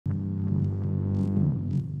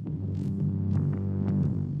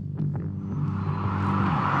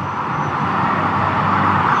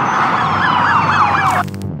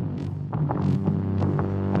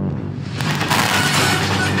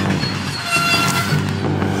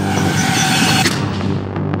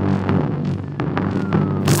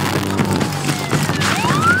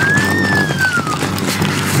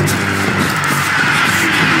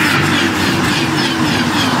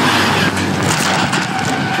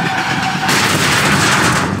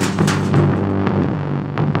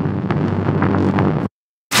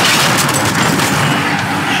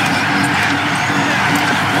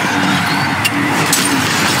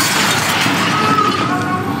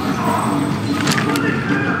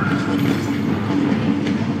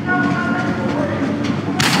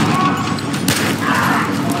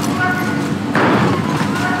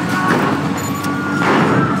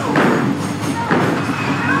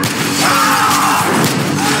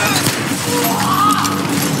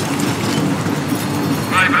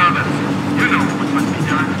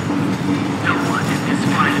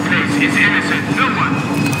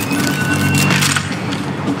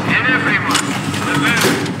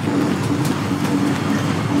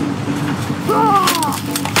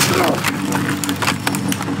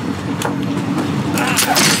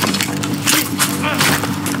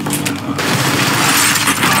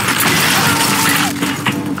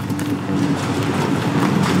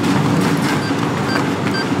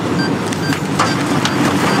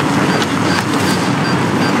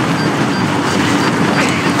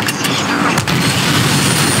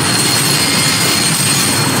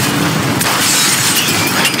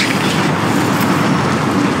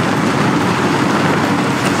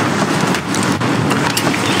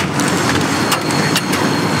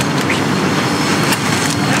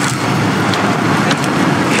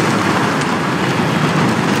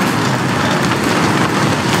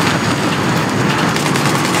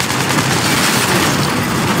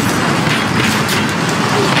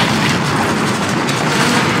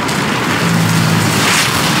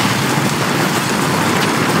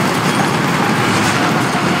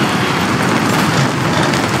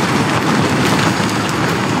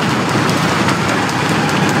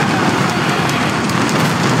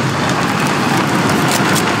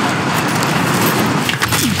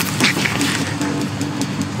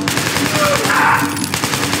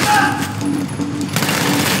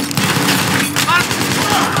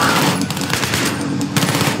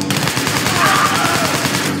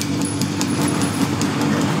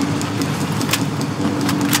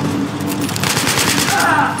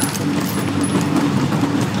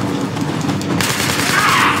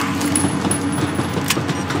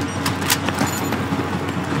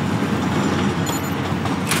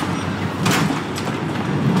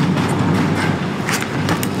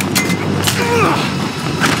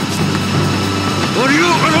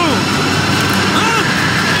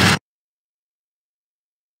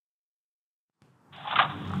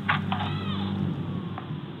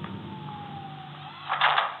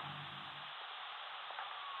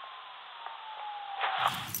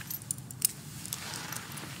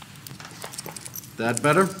That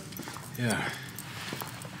better? Yeah.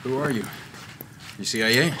 Who are you? You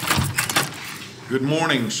CIA? Good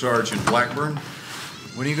morning, Sergeant Blackburn.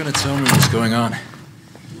 When are you gonna tell me what's going on?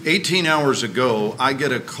 18 hours ago, I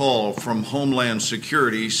get a call from Homeland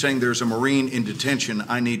Security saying there's a Marine in detention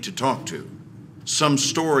I need to talk to. Some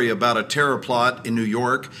story about a terror plot in New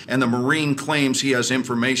York, and the Marine claims he has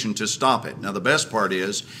information to stop it. Now, the best part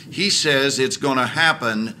is, he says it's gonna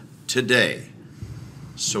happen today.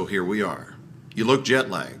 So here we are. You look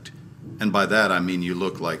jet-lagged, and by that I mean you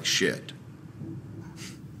look like shit.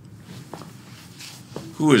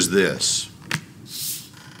 Who is this?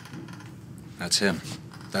 That's him.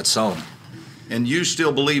 That's Solomon. And you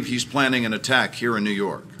still believe he's planning an attack here in New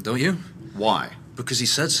York? Don't you? Why? Because he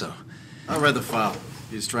said so. I read the file.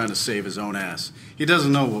 He's trying to save his own ass. He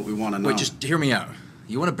doesn't know what we want to know. Wait, just hear me out.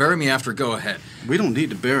 You want to bury me after, go ahead. We don't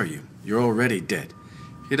need to bury you. You're already dead.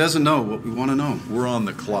 He doesn't know what we want to know. We're on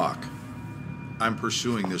the clock. I'm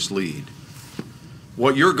pursuing this lead.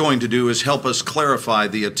 What you're going to do is help us clarify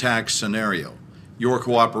the attack scenario. Your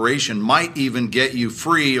cooperation might even get you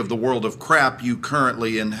free of the world of crap you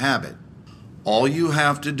currently inhabit. All you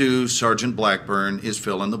have to do, Sergeant Blackburn, is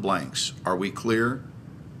fill in the blanks. Are we clear?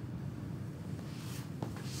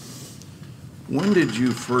 When did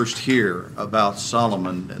you first hear about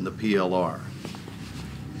Solomon and the PLR?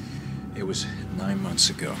 It was 9 months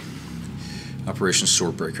ago. Operation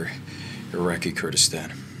Swordbreaker, Iraqi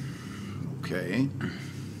Kurdistan. Okay.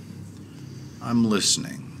 I'm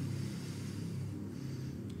listening.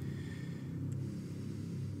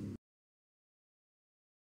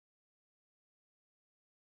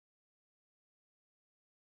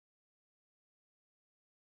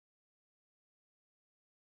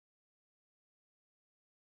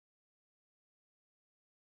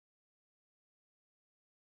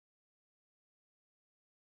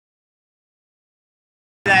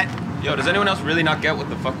 Yo, does anyone else really not get what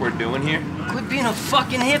the fuck we're doing here? Quit being a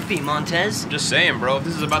fucking hippie, Montez. I'm just saying, bro, if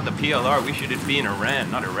this is about the PLR, we should be in Iran,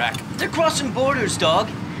 not Iraq. They're crossing borders, dog.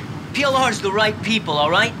 PLR's the right people, all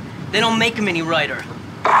right? They don't make them any righter.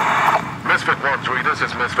 Misfit 1-3, this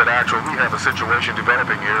is Misfit Actual. We have a situation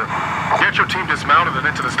developing here. Get your team dismounted and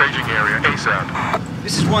into the staging area ASAP.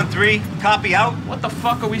 This is 1-3. Copy out. What the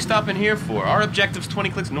fuck are we stopping here for? Our objective's 20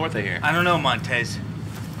 clicks north of here. I don't know, Montez.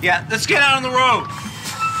 Yeah, let's get out on the road.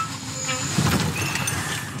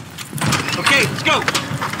 Okay, let's go.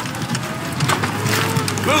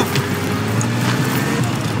 Move.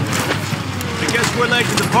 I guess we're late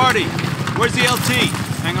to the party. Where's the LT?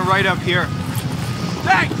 Hanging right up here.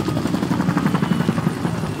 Hey!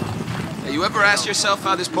 Hey, you ever ask yourself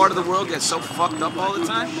how this part of the world gets so fucked up all the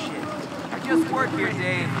time? I just work here,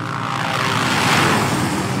 Dave.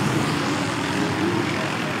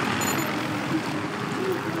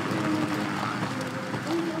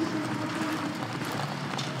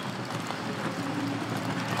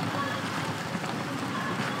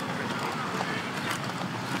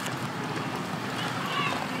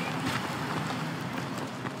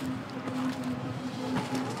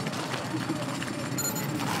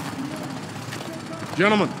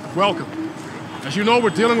 Gentlemen, welcome. As you know, we're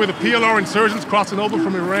dealing with the PLR insurgents crossing over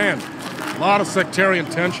from Iran. A lot of sectarian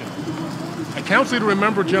tension. I counsel you to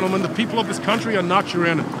remember, gentlemen, the people of this country are not your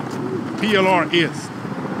enemy. The PLR is.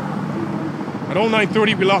 At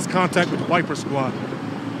 0930, we lost contact with the Viper Squad.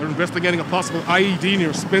 They're investigating a possible IED near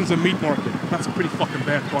Spinza Meat Market. That's a pretty fucking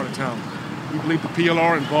bad part of town. We believe the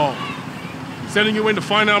PLR involved. Sending you in to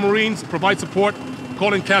find our Marines, provide support,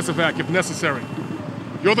 call in Casevac if necessary.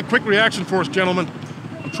 You're the quick reaction force, gentlemen.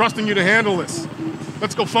 I'm trusting you to handle this.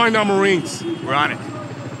 Let's go find our Marines. We're on it.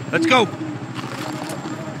 Let's go.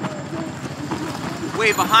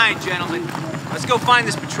 Way behind, gentlemen. Let's go find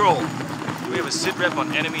this patrol. We have a sit rep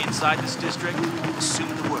on enemy inside this district. Assume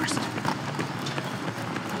the worst.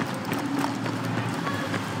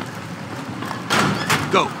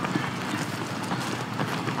 Go.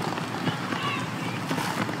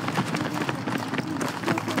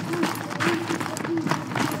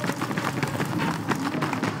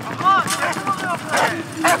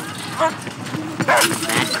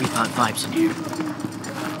 Bad creep-out vibes in here.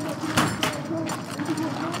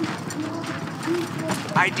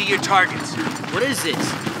 ID your targets. What is this?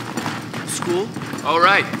 School? Oh,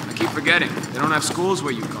 right. I keep forgetting. They don't have schools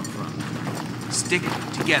where you come from. Stick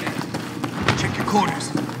it together. Check your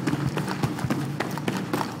corners.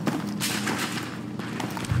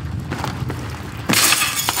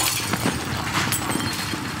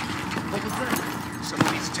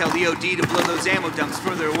 Someone needs to tell the OD to blow those ammo dumps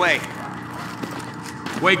further away.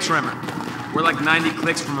 Wake Tremor. We're like 90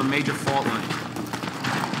 clicks from a major fault line.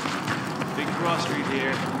 Big cross street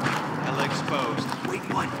here. Hella exposed. Wait,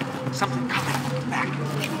 what? Something coming. Back.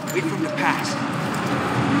 Wait for him to pass.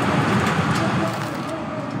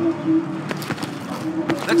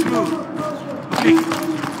 Let's move. Okay.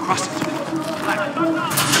 Cross it. Left.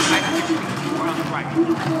 Right at the tree. We're on the right.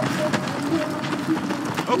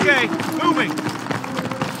 Okay, moving.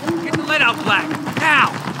 Get the lead out, Black. Now!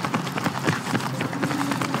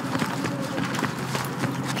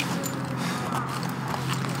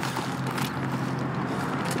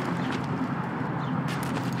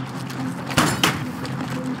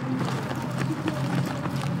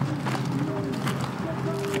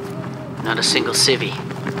 Not a single civvy.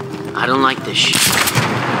 I don't like this shit.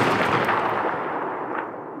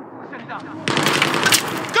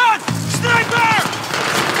 Gun! Sniper!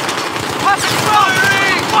 What's it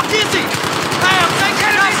firing? Fuck is he? Hey, I'm taking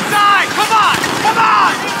it inside! Come on! Come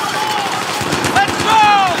on! Let's go!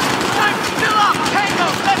 Sniper's still up! Tango!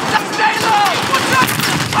 Let's stay low! What's up?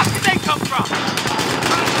 Where the fuck did they come from?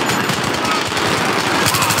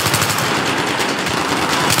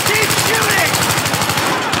 Keep shooting!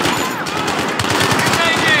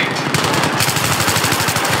 Engaging!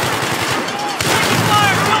 Taking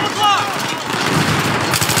fire! Around the block!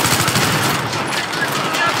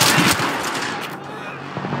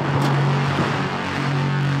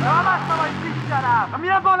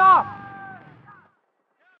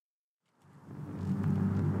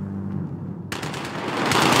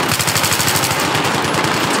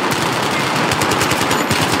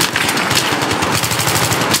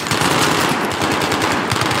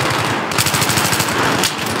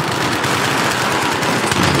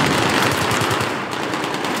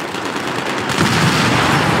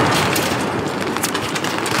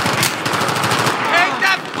 Take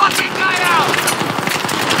that fucking guy out!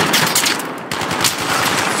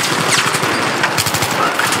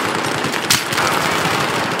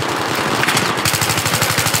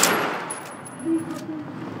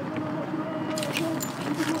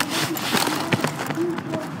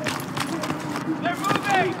 They're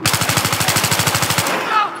moving!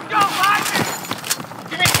 Go, behind me!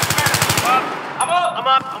 Give me some better. I'm up. I'm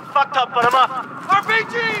up. I'm fucked up, but I'm up.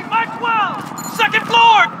 RPG, Mike well! Second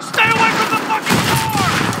floor! Stay away from the fucking floor!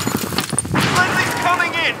 Friendly's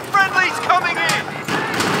coming in! Friendly's coming in!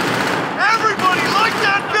 Everybody like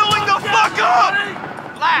that building the fuck up!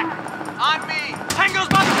 Black, on me! Tango's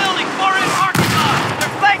by the building! Far in parking lot!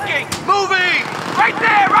 They're flanking! Moving! Right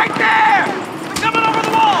there! Right there! They're coming over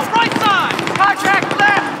the wall! Right side! Contract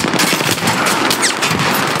left!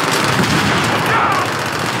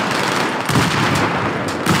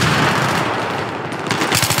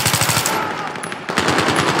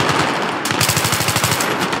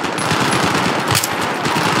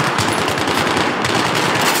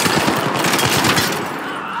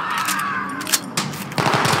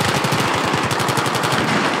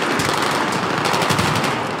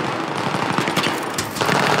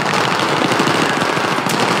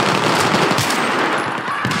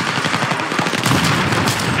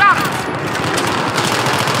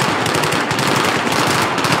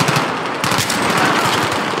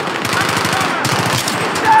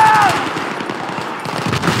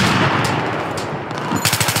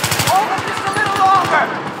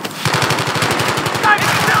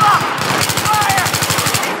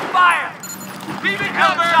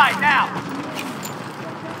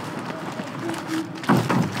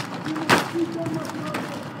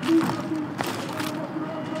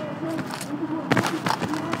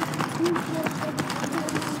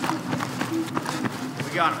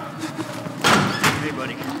 We got him. Hey,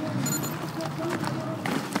 buddy.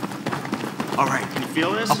 All right, can you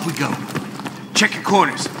feel this? Up we go. Check your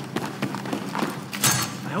corners.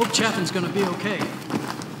 I hope Chapin's gonna be okay.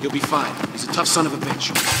 You'll be fine. He's a tough son of a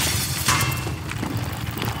bitch.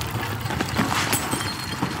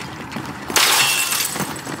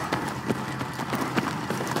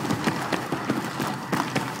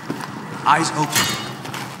 Eyes open.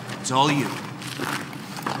 It's all you.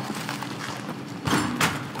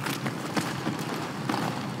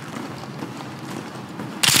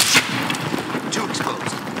 Too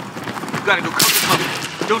exposed. You gotta go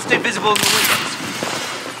cover. Don't stay visible in the windows.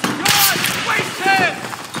 God, wasted!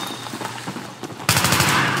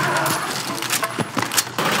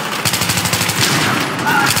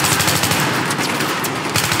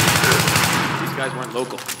 These guys weren't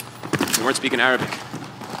local. They weren't speaking Arabic.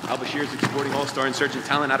 Al-Bashir's exporting all-star insurgent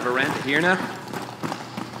talent out of Iran to here now?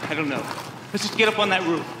 I don't know. Let's just get up on that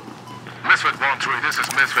roof. Misfit 1-3, this is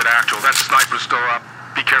Misfit Actual. That sniper's still up.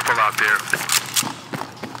 Be careful out there.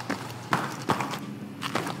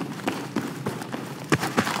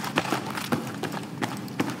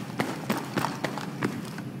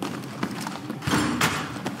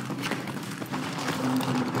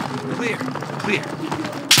 Clear. Clear.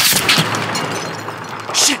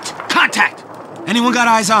 Shit! Contact! Anyone got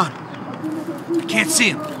eyes on? I can't see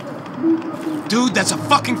him. Dude, that's a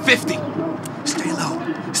fucking 50. Stay low.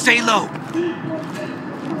 Stay low.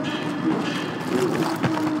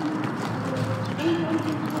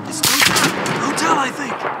 It's hotel, I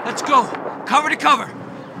think. Let's go. Cover to cover.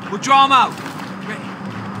 We'll draw him out. Ready.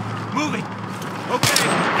 Moving. Okay,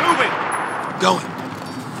 moving. Going.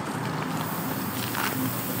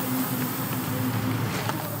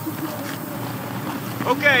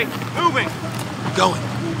 Okay, moving. Going.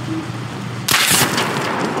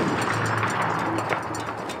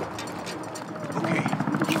 Okay.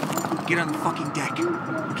 Get on the fucking deck.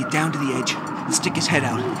 We get down to the edge and stick his head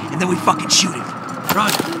out, and then we fucking shoot him.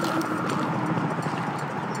 Run.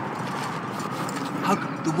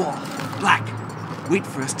 Hug the wall. Black. Wait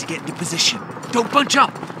for us to get into position. Don't bunch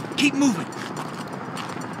up. Keep moving.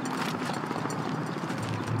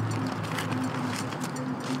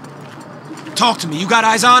 Talk to me. You got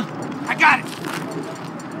eyes on? I got it.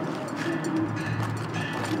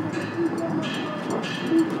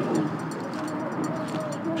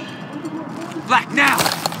 Black, now!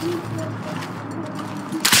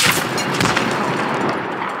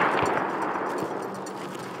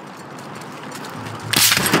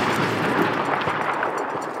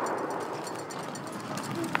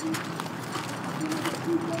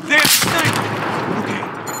 There's the sniper! Okay.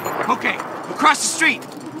 Okay. Across the street.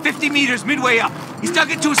 50 meters midway up. He's dug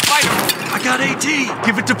into a spider hole. I got AT.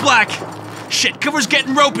 Give it to Black. Shit, cover's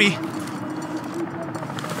getting ropey.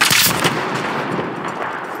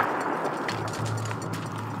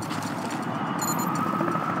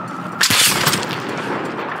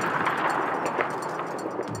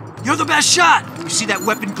 You're the best shot! You see that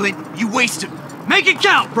weapon glint? You waste him. Make it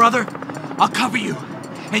count, brother! I'll cover you,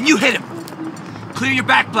 and you hit him. Clear your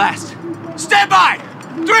back blast. Stand by!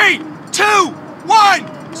 3, 2, 1!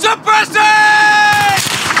 Suppress it!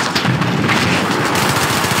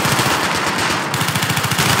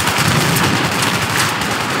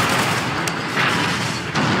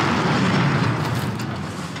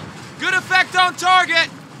 Good effect on target!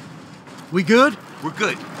 We good? We're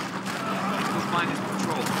good. We'll find his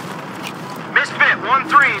patrol. Misfit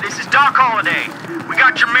 1-3, this is Doc Holliday. We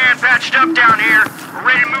got your man patched up down here. We're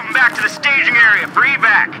ready to move him back to the staging area for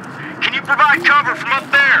evac. Can you provide cover from up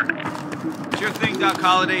there? Sure thing, Doc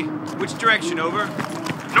Holliday. Which direction, over?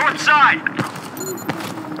 North side.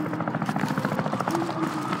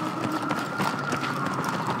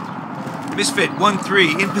 Misfit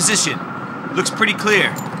 1-3, in position. Looks pretty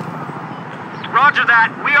clear. Roger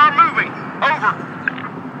that. We are moving. Over.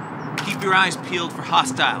 Keep your eyes peeled for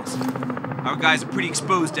hostiles. Our guys are pretty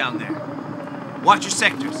exposed down there. Watch your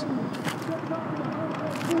sectors.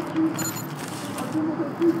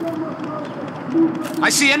 I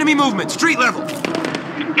see enemy movement, street level. In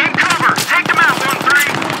cover. Take them out, 1-3.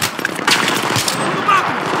 On the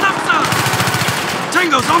balcony, left side.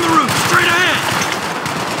 Tango's on the roof, straight ahead.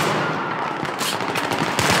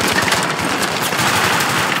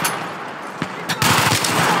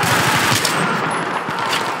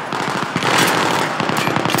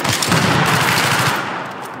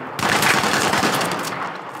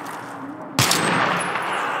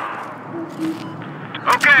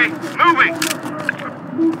 Okay, moving.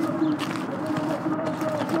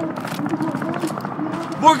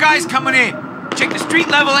 More guys coming in. Check the street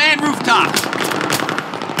level and rooftops.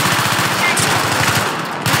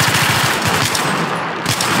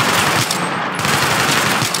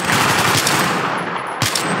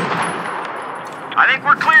 I think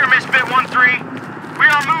we're clear, Misfit 1-3. We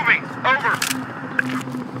are moving. Over.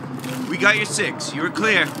 We got your 6. You're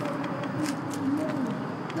clear.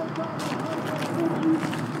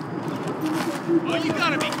 Oh, you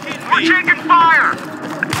gotta be kidding We're me! taking fire.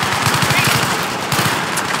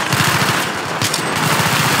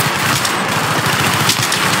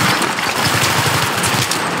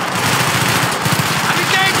 I'm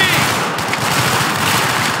engaging!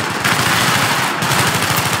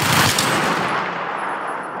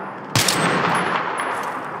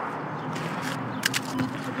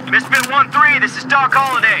 Misfit 1-3, this is Doc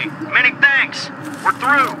Holliday. Many thanks. We're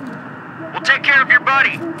through. We'll take care of your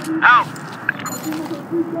buddy. Out.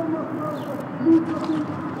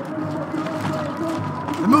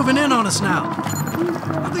 They're moving in on us now.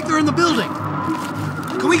 I think they're in the building.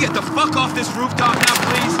 Can we get the fuck off this rooftop now,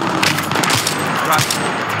 please? Roger.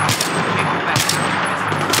 Okay, we're back.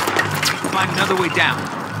 Find another way down.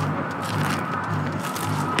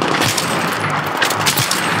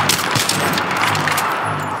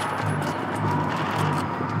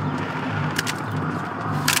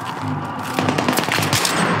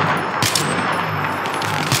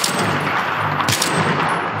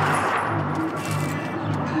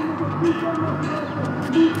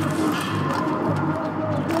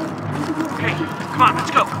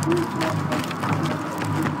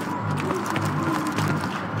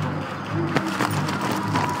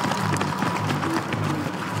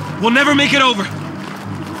 We'll never make it over.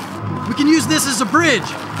 We can use this as a bridge.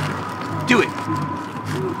 Do it.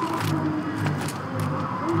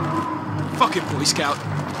 Fuck it, Boy Scout.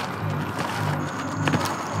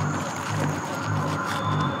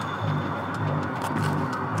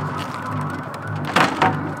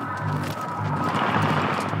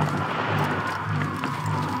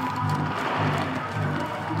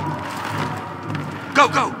 Go,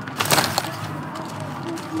 go!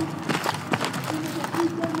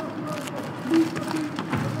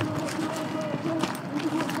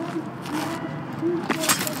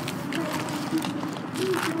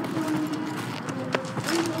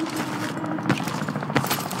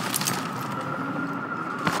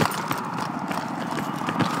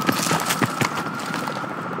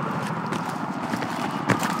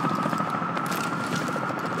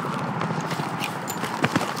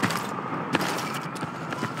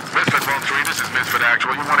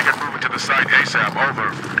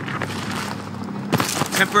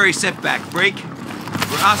 Temporary setback. Break.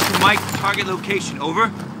 We're Oscar Mike. Target location. Over.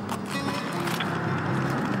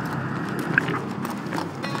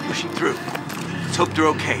 Pushing through. Let's hope they're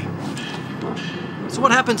okay. So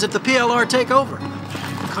what happens if the PLR take over?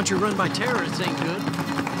 A country run by terrorists ain't good.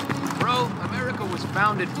 Bro, America was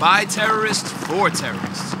founded by terrorists for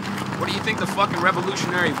terrorists. What do you think the fucking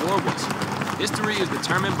Revolutionary War was? History is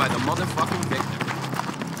determined by the motherfucking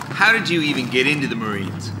victor. How did you even get into the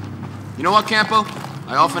Marines? You know what, Campo?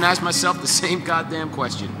 I often ask myself the same goddamn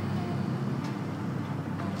question.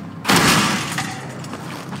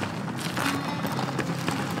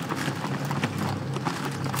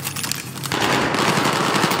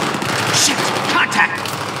 Shit! Contact!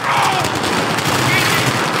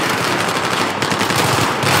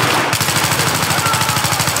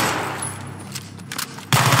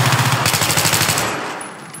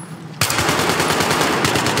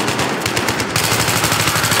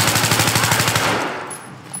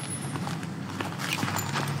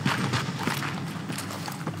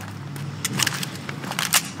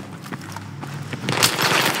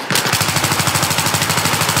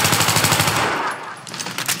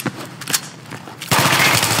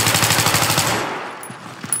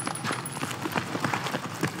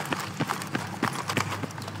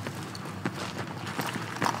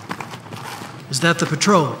 Is that the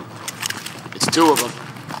patrol? It's two of them.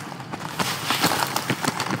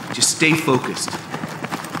 Just stay focused.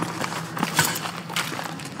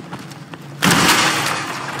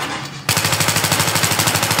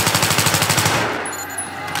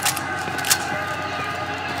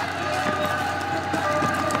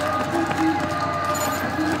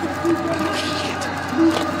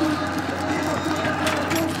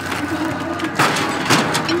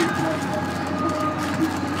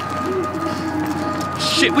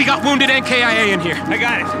 Shit, we got wounded NKIA in here. I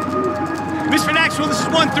got it. Misfit Actual, this is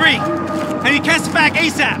 1-3. I need cast back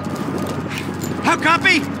ASAP. How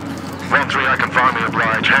copy? 1-3, I confirm me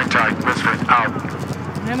oblige. Hang tight. Misfit out.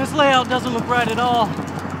 Man, this layout doesn't look right at all.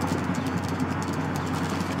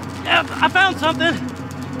 Yeah, I found something.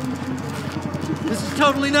 This is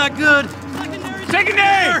totally not good.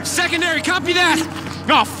 Secondary! Secondary, copy that!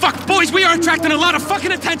 Oh, fuck, boys, we are attracting a lot of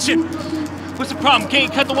fucking attention! What's the problem? Can't you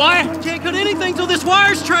cut the wire? Can't cut anything till this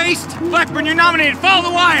wire's traced. Blackburn, you're nominated. Follow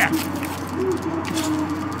the wire.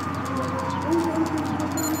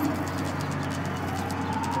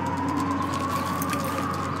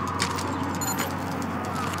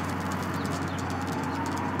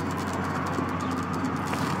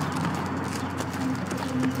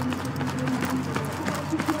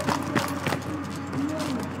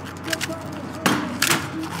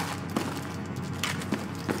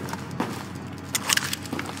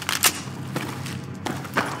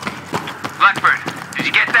 Blackburn, did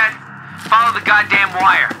you get that? Follow the goddamn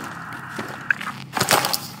wire.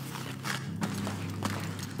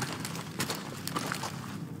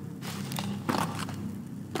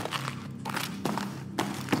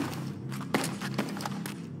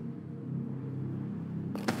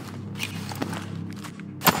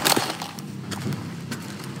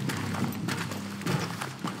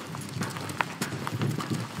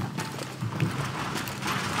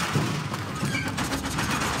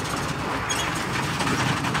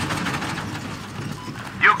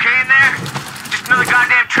 Another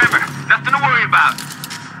goddamn tremor. Nothing to worry about.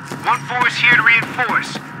 1-4 is here to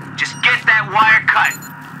reinforce. Just get that wire cut.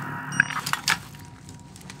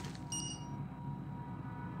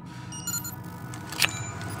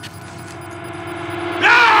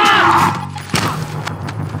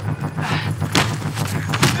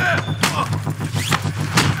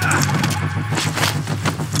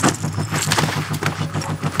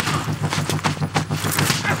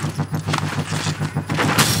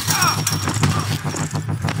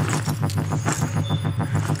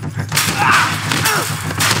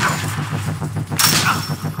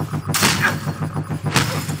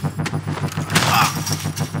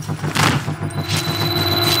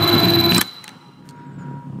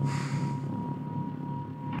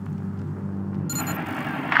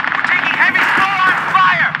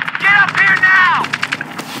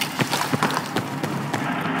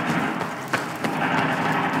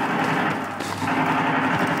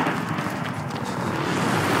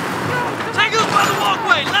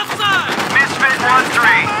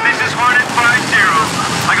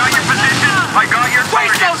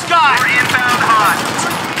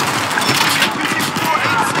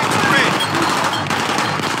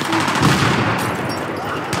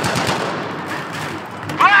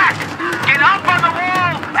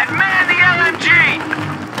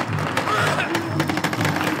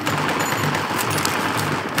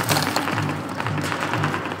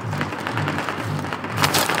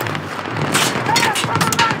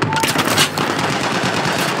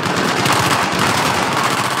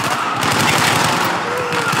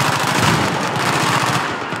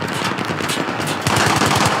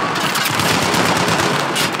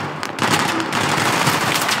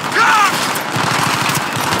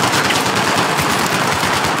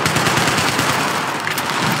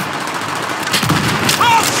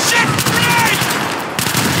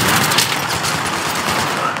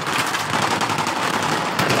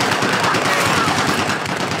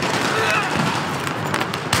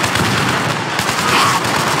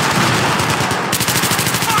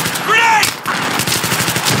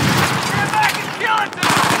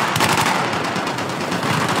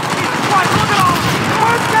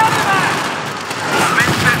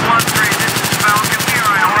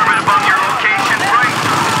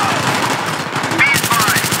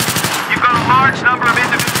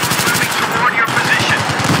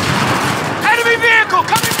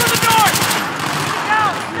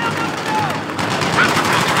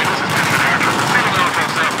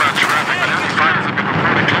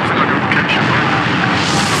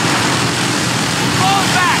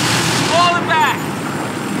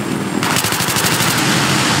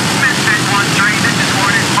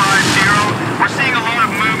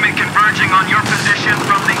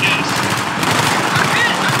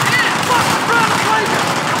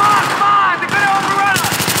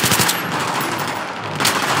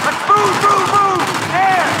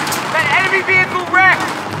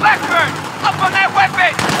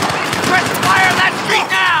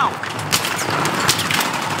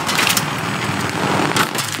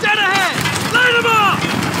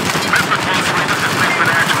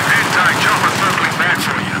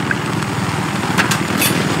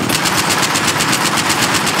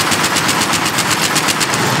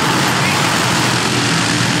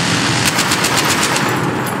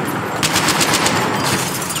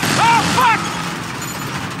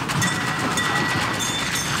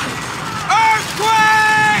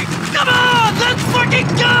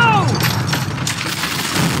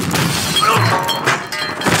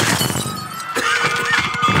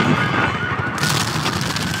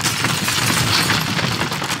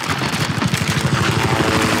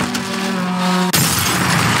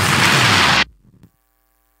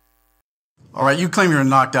 All right, you claim you were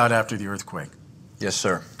knocked out after the earthquake. Yes,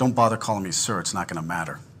 sir. Don't bother calling me sir. It's not going to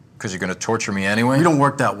matter. Because you're going to torture me anyway? We don't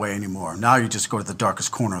work that way anymore. Now you just go to the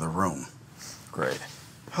darkest corner of the room. Great.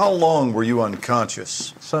 How long were you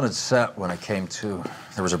unconscious? Sun had set when I came to.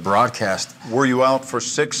 There was a broadcast. Were you out for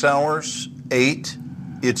 6 hours? 8?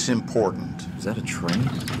 It's important. Is that a train?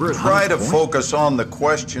 Try to focus on the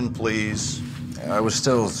question, please. I was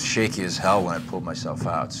still shaky as hell when I pulled myself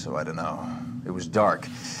out, so I don't know. It was dark.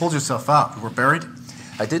 Pulled yourself out. You were buried?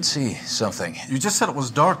 I did see something. You just said it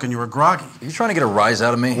was dark and you were groggy. Are you trying to get a rise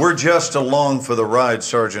out of me? We're just along for the ride,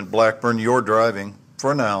 Sergeant Blackburn. You're driving.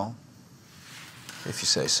 For now. If you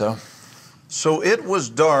say so. So it was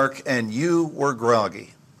dark and you were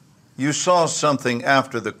groggy. You saw something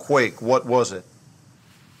after the quake. What was it?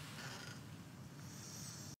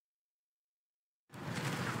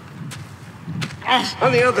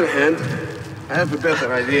 On the other hand, I have a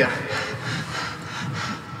better idea.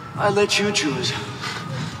 I let you choose.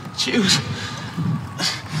 Choose.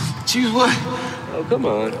 Choose what? Oh, come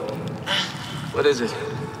on. What is it?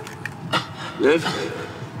 Live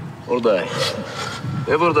or die?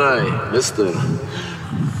 Live or die, mister.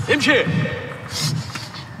 Imshi!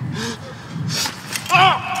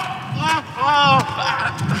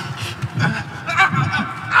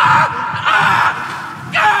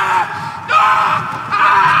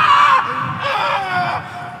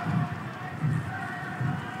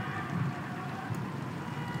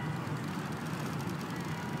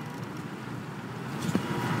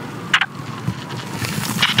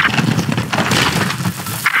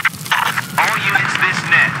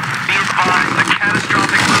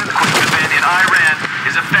 Catastrophic earthquake event in Iran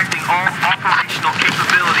is affecting all operations